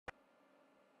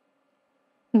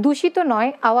দূষিত নয়,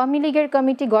 আওয়ামী লীগের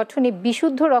কমিটি গঠনে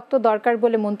বিশুদ্ধ রক্ত দরকার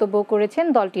বলে মন্তব্য করেছেন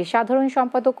দলটির সাধারণ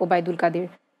সম্পাদক ওবায়দুল কাদের।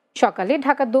 সকালে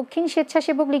ঢাকা দক্ষিণ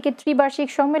স্বেচ্ছাসেবক লীগের ত্রিবার্ষিক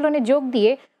সম্মেলনে যোগ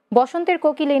দিয়ে বসন্তের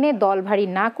কোকিল এনে দল ভারী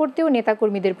না করতেও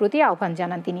নেতাকর্মীদের প্রতি আহ্বান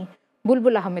জানান তিনি।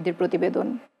 বুলবুল আহমেদের প্রতিবেদন।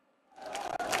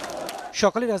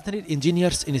 সকালে রাজধানীর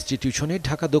ইঞ্জিনিয়ার্স ইনস্টিটিউশনে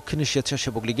ঢাকা দক্ষিণের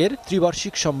স্বেচ্ছাসেবক লীগের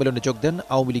ত্রিবার্ষিক সম্মেলনে যোগ দেন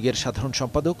আওয়ামী লীগের সাধারণ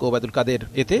সম্পাদক ওবায়দুল কাদের।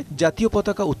 এতে জাতীয়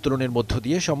পতাকা উত্তোলনের মধ্য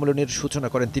দিয়ে সম্মেলনের সূচনা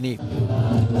করেন তিনি।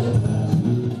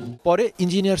 পরে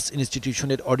ইঞ্জিনিয়ার্স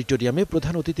ইনস্টিটিউশনের অডিটোরিয়ামে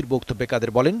প্রধান অতিথির বক্তব্যে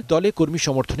কাদের বলেন, দলে কর্মী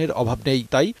সমর্থনের অভাব নেই,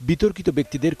 তাই বিতর্কিত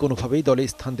ব্যক্তিদের কোনোভাবেই দলে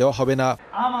স্থান দেওয়া হবে না।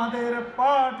 আমাদের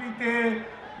পার্টিতে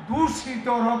দূষিত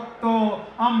রক্ত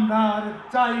আমরা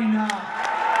চাই না।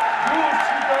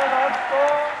 দূষিত রক্ত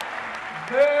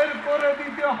বের করে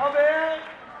দিতে হবে,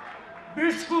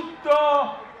 বিশুদ্ধ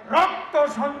রক্ত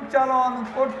সঞ্চালন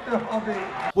করতে হবে।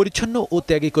 পরিচ্ছন্ন ও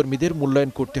ত্যাগী কর্মীদের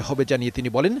মূল্যায়ন করতে হবে জানিয়ে তিনি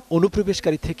বলেন,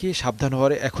 অনুপ্রবেশকারী থেকে সাবধান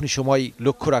হওয়ার এখনই সময়।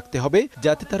 লক্ষ্য রাখতে হবে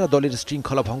যাতে তারা দলের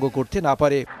শৃঙ্খলা ভঙ্গ করতে না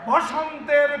পারে।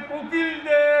 বসন্তের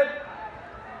কোকিলদের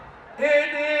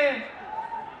এনে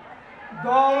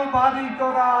দল ভারী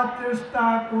করার চেষ্টা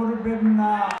করবেন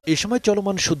না। এ সময়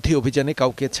চলমান শুদ্ধি অভিযানে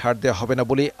কাউকে ছাড় দেওয়া হবে না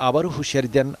বলে আবারও হুঁশিয়ারি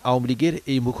দেন আওয়ামী লীগের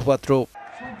এই মুখপাত্র।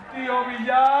 শুদ্ধি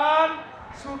অভিযান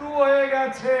শুরু হয়ে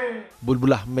গেছে।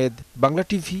 বুলবুল আহমেদ, বাংলা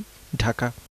টিভি, ঢাকা।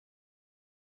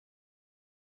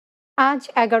 আজ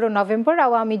 11 নভেম্বর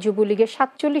আওয়ামী যুবলীগের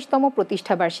 47তম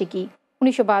প্রতিষ্ঠা বার্ষিকী।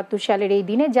 1972 সালের এই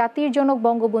দিনে জাতির জনক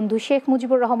বঙ্গবন্ধু শেখ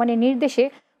মুজিবুর রহমানের নির্দেশে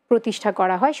প্রতিষ্ঠা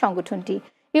করা হয় সংগঠনটি।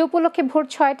 এ উপলক্ষে ভোর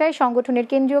 6টায় সংগঠনের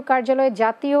কেন্দ্রীয় কার্যালয়ে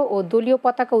জাতীয় ও দলীয়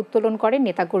পতাকা উত্তোলন করেন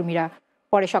নেতাকর্মীরা।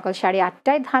 পরে সকাল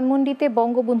 8:30টায় ধানমন্ডিতে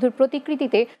বঙ্গবন্ধুর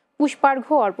প্রতিকৃতিতে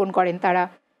পুষ্পার্ঘ্য অর্পণ করেন তারা।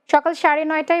 সকাল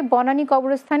 9:30টায় বনানী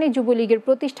কবরস্থানে যুবলীগের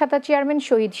প্রতিষ্ঠাতা চেয়ারম্যান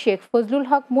শহীদ শেখ ফজলুল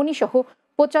হক মনিসহ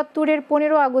 75-এর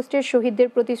 15 আগস্টের শহীদদের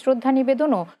প্রতি শ্রদ্ধা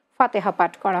নিবেদন ও ফাতেহা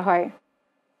পাঠ করা হয়।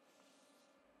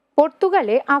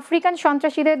 পর্তুগালে আফ্রিকান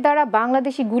সন্ত্রাসীদের দ্বারা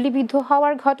বাংলাদেশি গুলিবিদ্ধ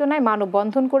হওয়ার ঘটনায়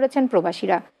মানববন্ধন করেছেন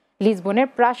প্রবাসীরা। লিসবনের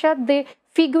প্রাসাদ দে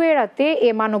ফিগুয়েরাতে এ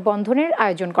মানববন্ধনের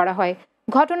আয়োজন করা হয়।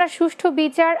 ঘটনার সুষ্ঠু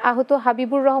বিচার, আহত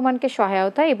হাবিবুর রহমানকে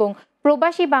সহায়তা এবং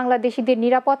প্রবাসী বাংলাদেশিদের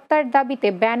নিরাপত্তার দাবিতে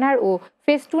ব্যানার ও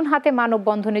ফেস্টুন হাতে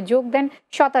মানববন্ধনে যোগ দেন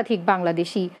শতাধিক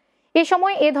বাংলাদেশি। এ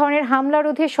সময় এ ধরনের হামলা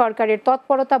রোধে সরকারের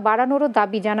তৎপরতা বাড়ানোরও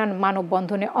দাবি জানান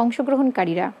মানববন্ধনে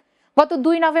অংশগ্রহণকারীরা। গত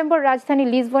 2 নভেম্বর রাজধানী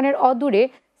লিসবনের অদূরে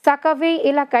সাকাভেই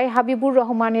এলাকায় হাবিবুর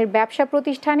রহমানের ব্যবসা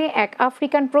প্রতিষ্ঠানে এক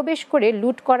আফ্রিকান প্রবেশ করে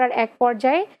লুট করার এক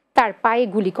পর্যায়ে তার পায়ে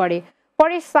গুলি করে।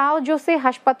 পরে সাও জোসে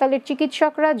হাসপাতালের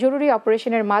চিকিৎসকরা জরুরি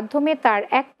অপারেশনের মাধ্যমে তার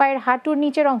এক পায়ের হাঁটুর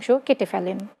নিচের অংশ কেটে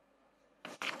ফেলেন।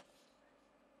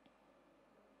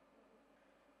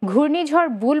 ঘূর্ণিঝড়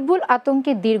বুলবুল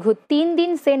আতঙ্কে দীর্ঘ 3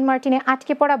 দিন সেন্ট মার্টিনে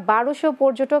আটকে পড়া 1200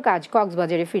 পর্যটক আজ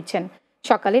কক্সবাজারে ফিরছেন।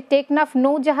 সকালে টেকনাফ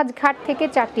নৌজাহাজ ঘাট থেকে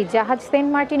 4টি জাহাজ সেন্ট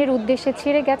মার্টিনের উদ্দেশ্যে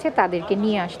ছেড়ে গেছে তাদেরকে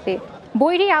নিয়ে আসতে।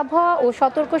 বৈরী আবহাওয়া ও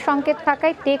সতর্ক সংকেত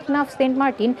থাকায় টেকনাফ সেন্ট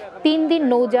মার্টিন 3 দিন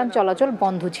নৌযান চলাচল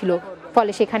বন্ধ ছিল।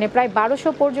 ফলে সেখানে প্রায় 1200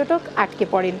 পর্যটক আটকে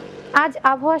পড়েন। আজ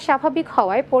আবহাওয়া স্বাভাবিক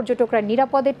হওয়ায় পর্যটকরা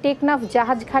নিরাপদে টেকনাফ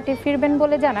জাহাজ ঘাটে ফিরবেন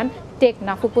বলে জানান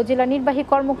টেকনাফ উপজেলা নির্বাহী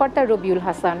কর্মকর্তা রবিউল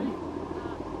হাসান।